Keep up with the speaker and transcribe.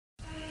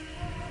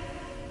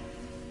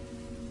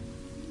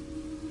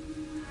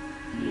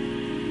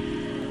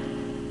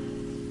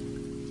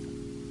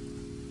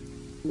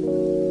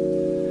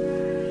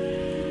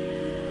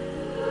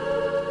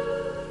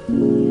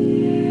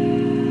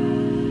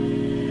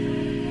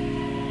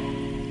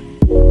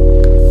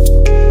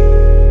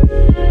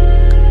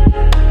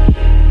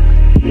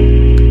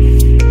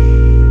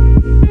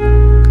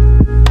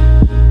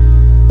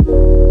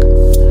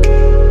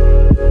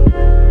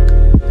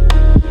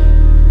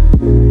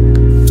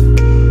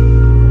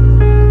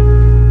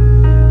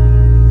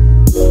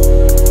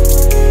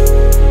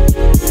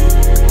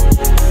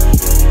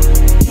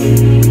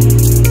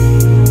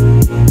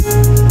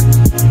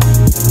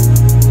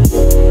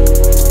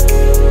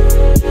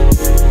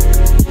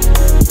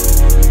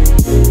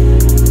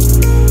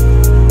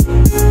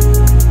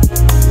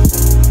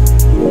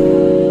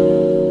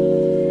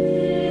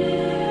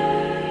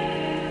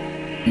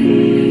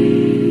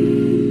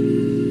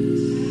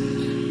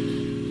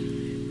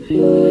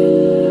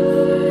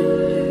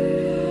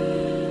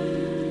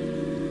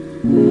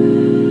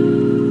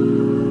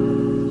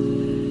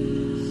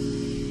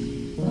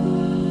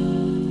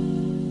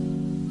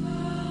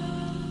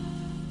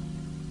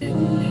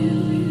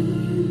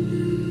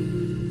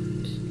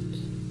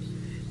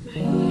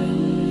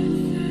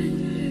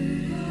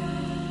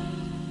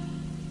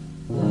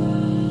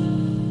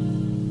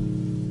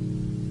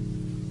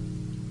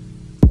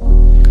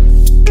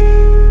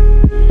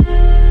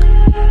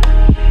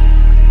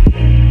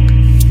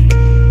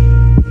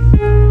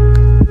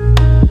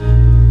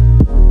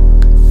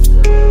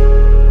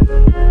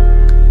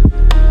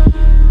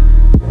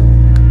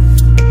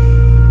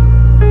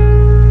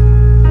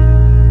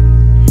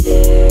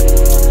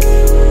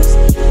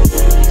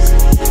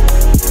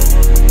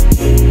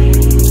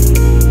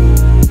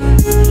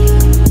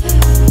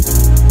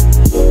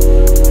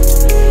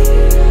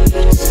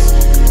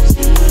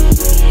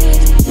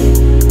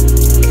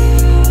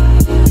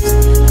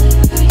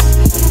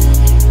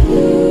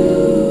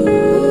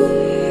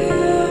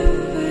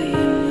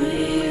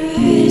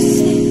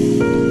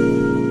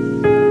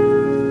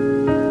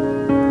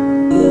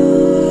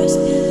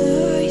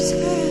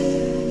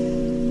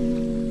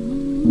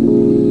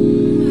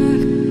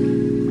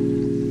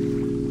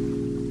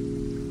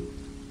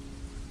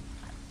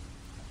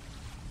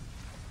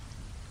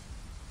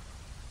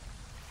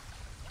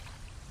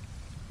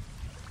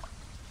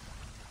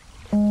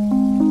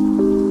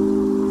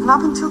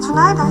Up until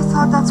tonight, I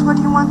thought that's what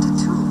you wanted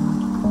too.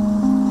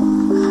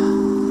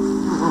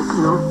 Well,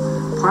 you know,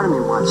 part of me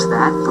wants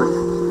that, but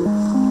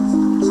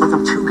it's like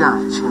I'm two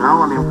guys, you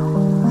know? I mean, I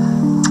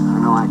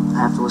don't know, I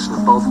have to listen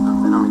to both of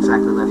them. They don't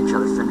exactly let each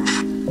other finish.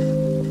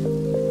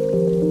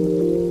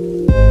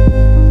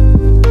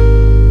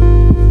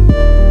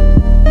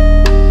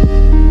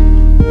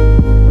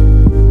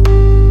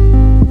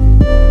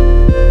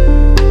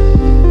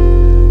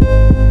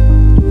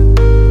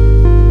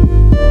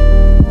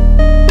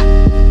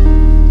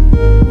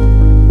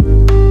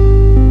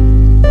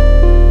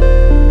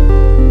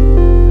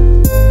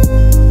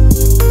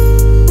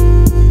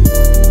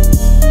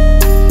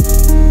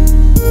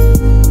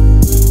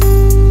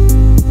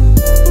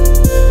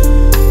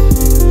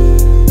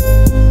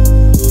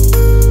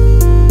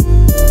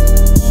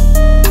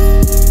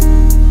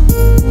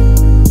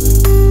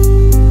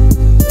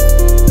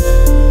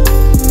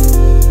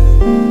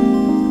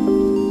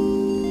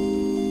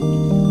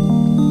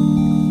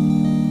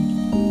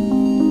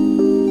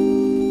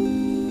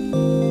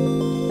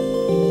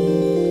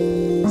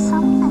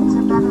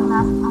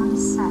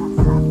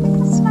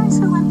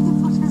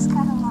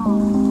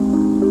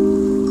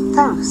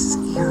 Those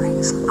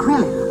earrings look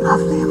really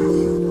lovely on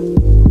you.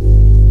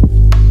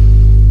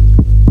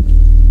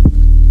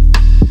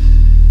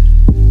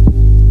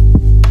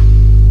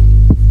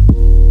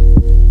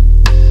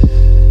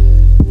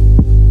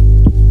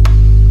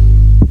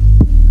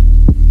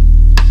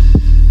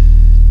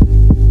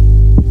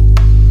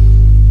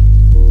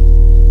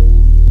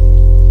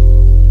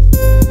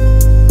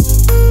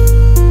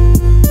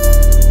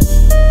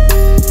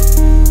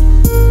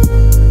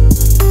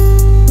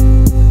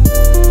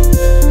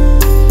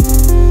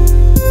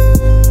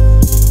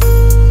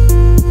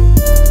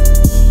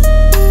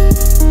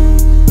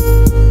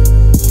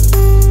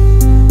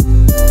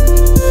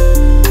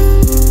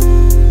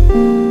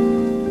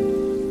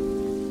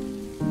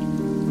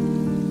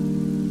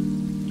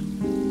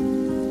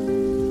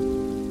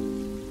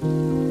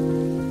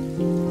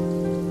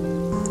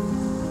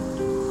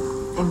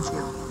 Thank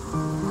you.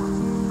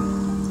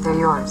 They're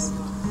yours.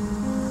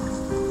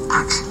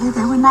 Actually,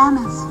 they were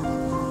Nana's.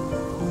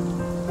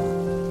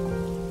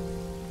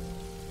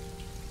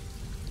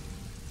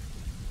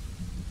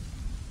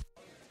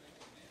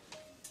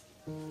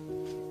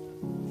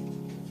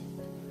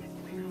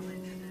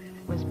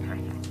 Was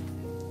perfect.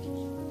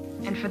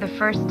 And for the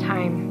first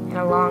time in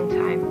a long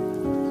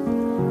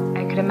time,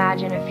 I could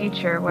imagine a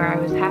future where I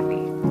was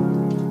happy.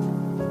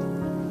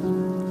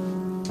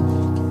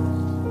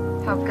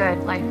 How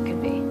good life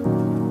could be.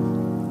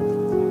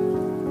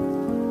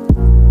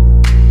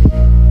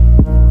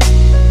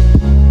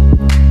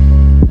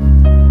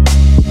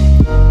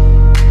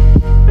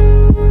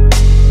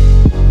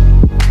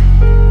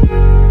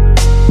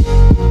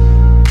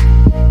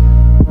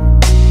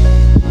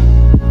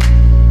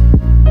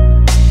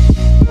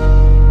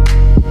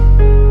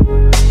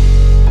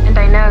 And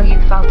I know you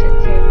felt it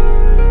too.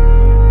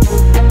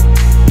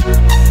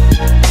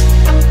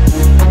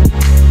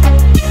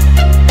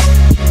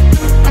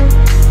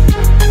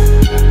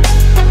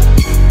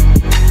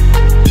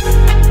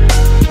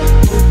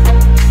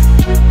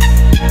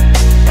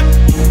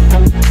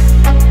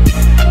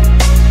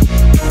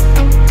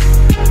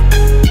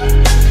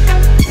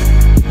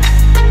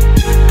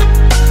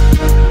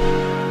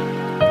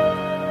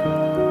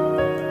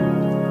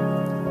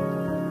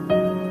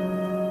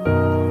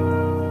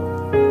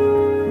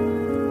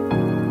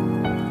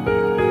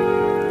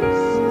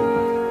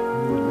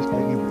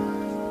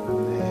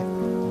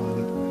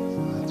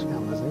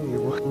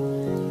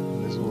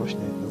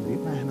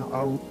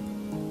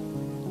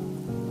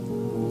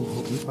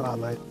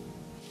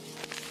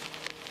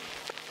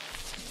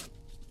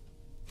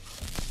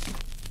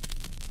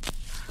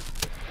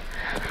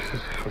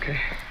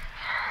 okay?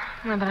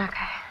 No, but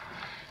okay.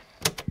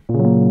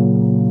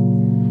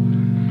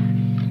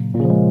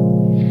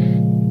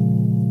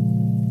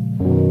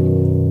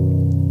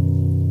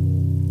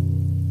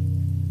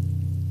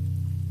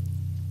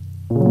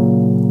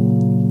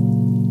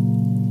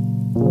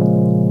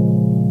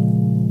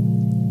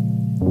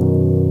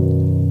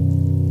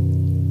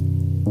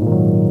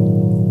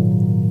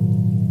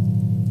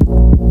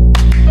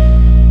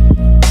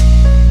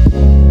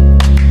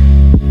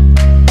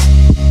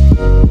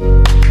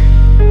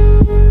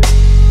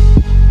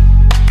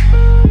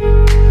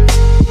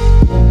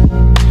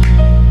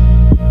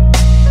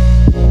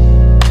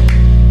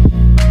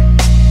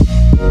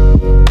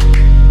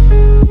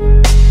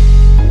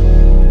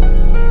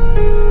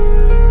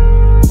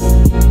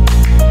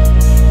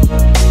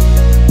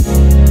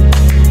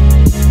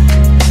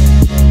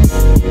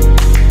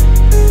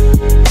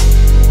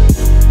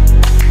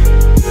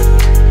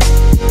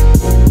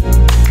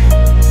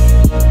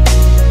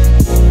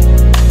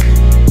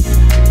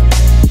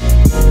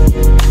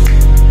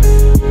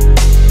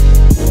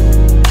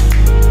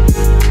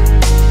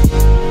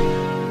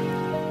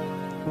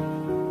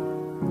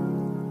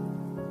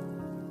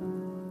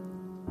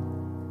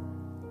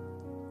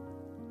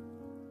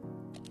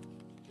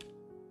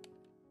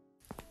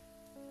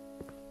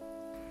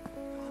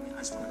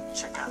 I just want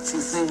to check out a few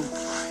things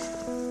before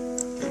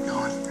I get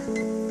going.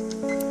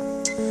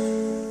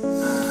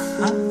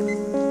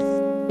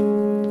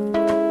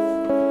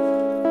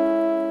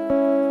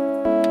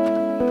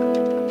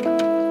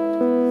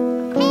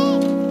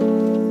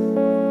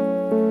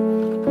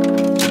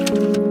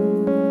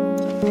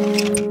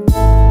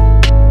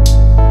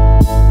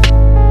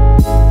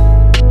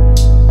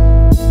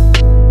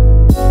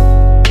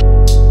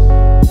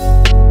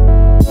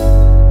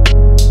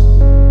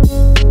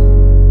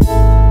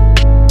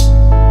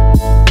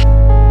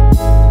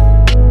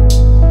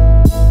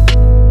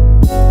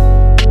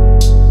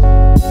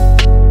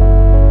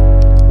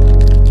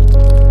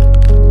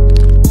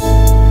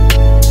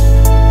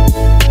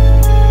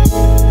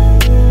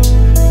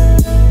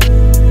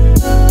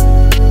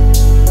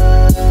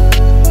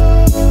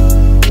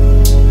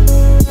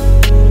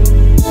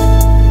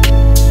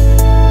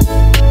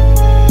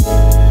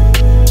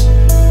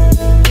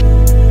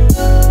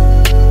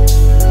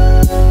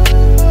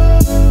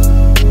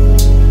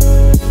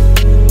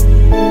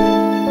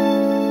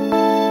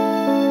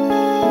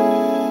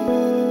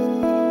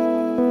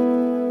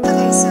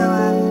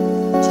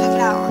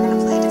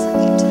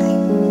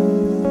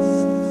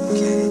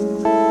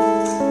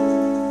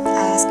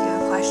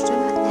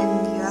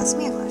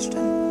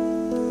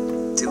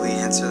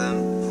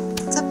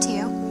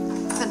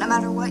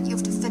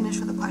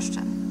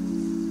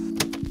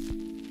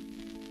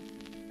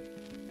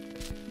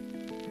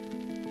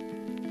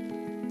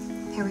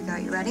 Here we go,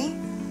 you ready?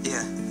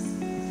 Yeah.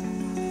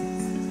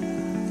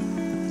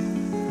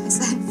 I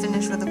said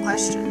finish with a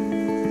question.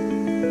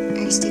 Are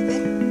you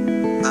stupid?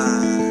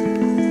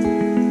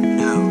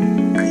 No.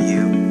 Are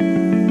you?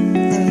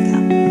 There you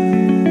go.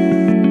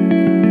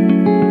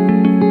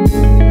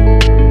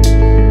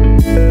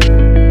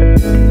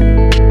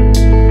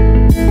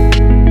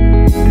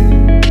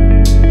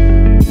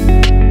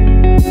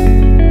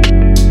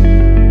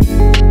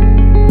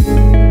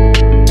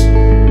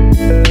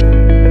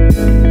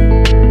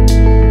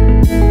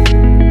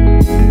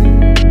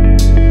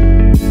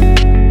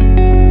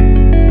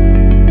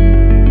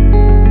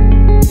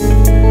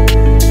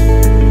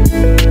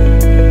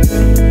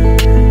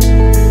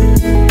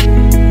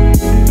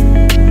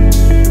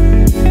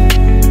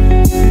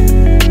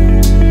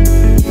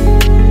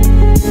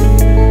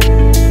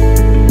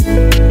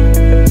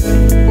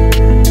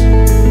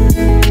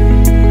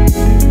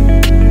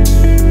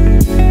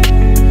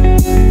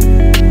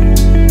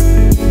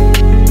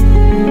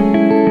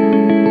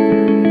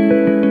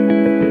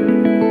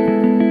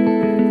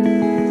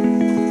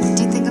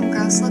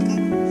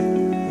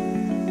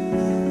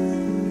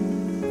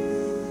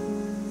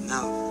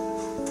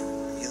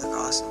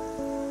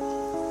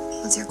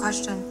 What's your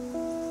question?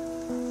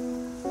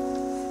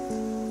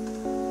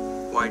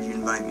 Why'd you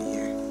invite me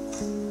here?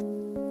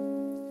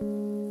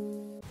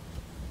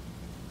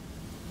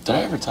 Did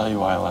I ever tell you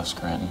why I left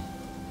Scranton?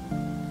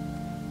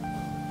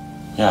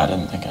 Yeah, I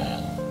didn't think I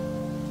had.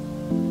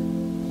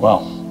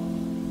 Well,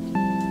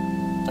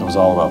 it was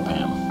all about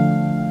Pam.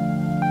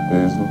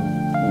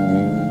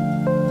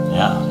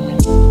 Yeah, I mean...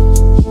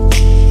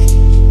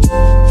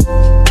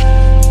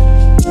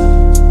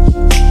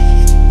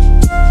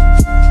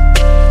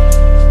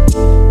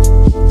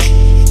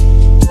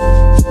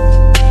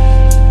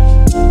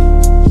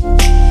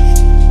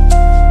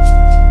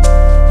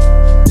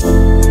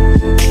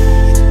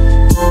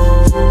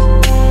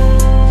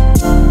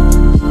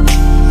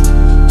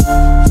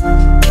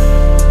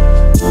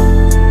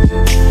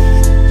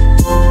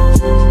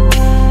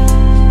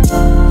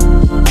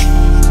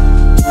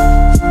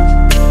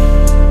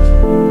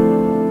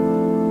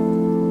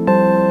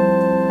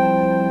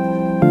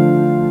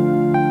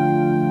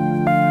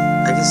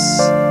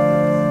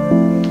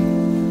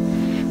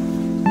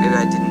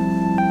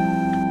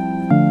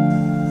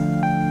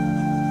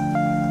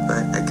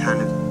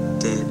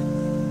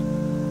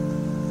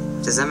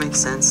 makes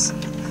sense.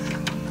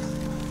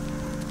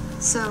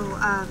 So,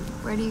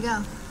 where do you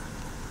go?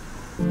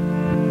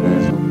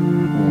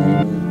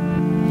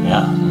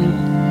 Yeah, I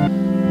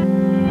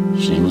mean,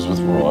 she was with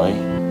Roy,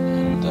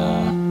 and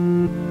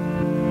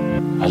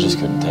I just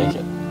couldn't take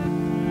it. I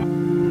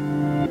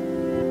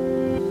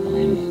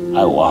mean,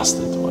 I lost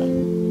it, Dwight.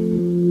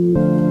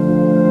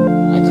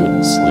 I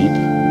couldn't sleep.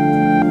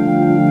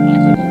 I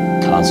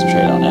couldn't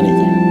concentrate on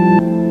anything.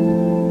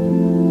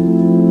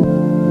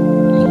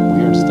 I mean,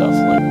 weird stuff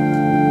like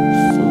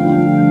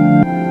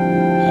food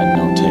had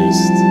no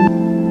taste.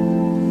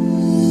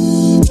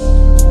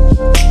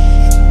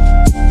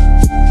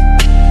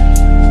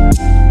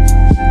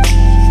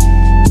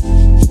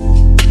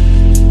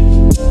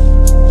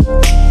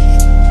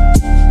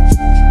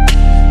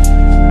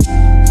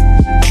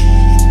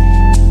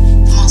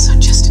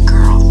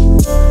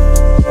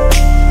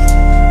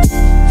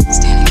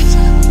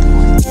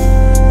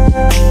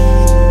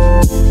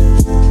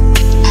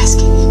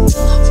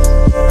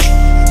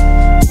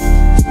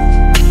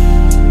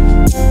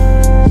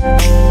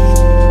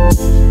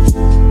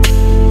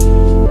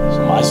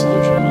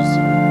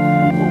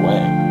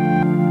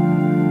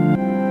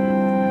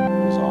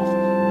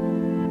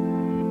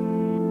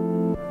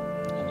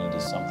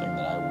 Something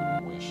that I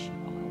wouldn't wish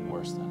on my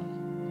worst enemy.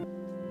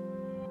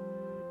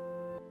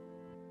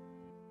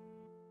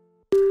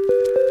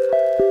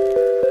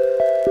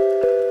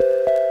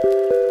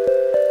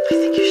 I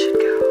think you should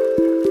go.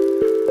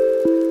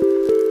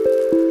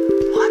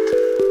 What?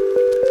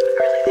 I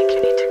really think you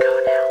need to go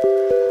now.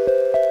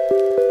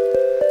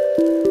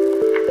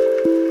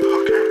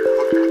 Okay.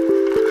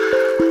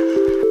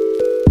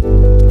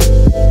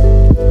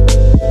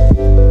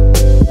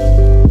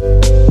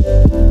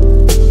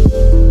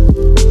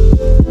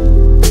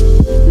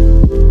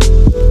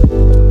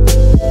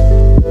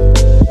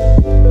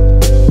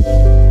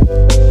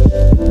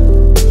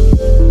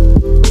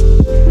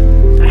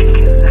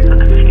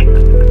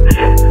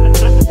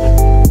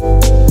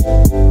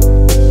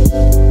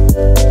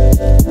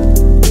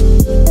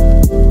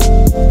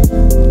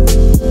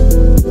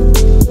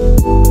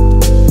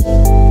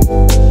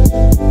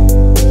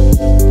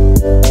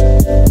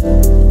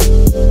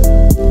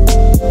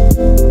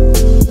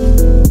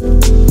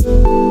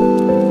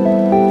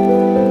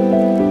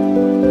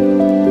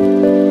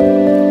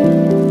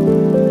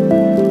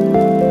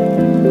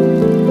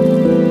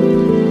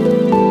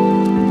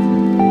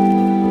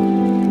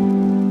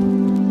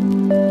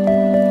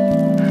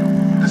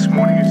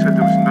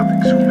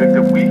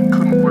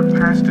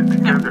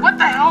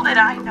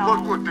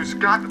 Look, there's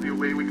got to be a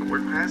way we can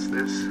work past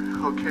this,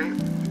 okay?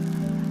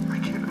 I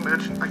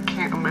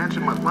can't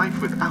imagine my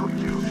life without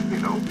you, you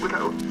know,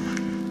 without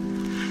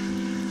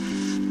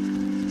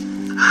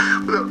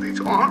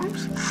these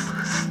arms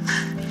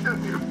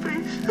and your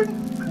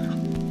face.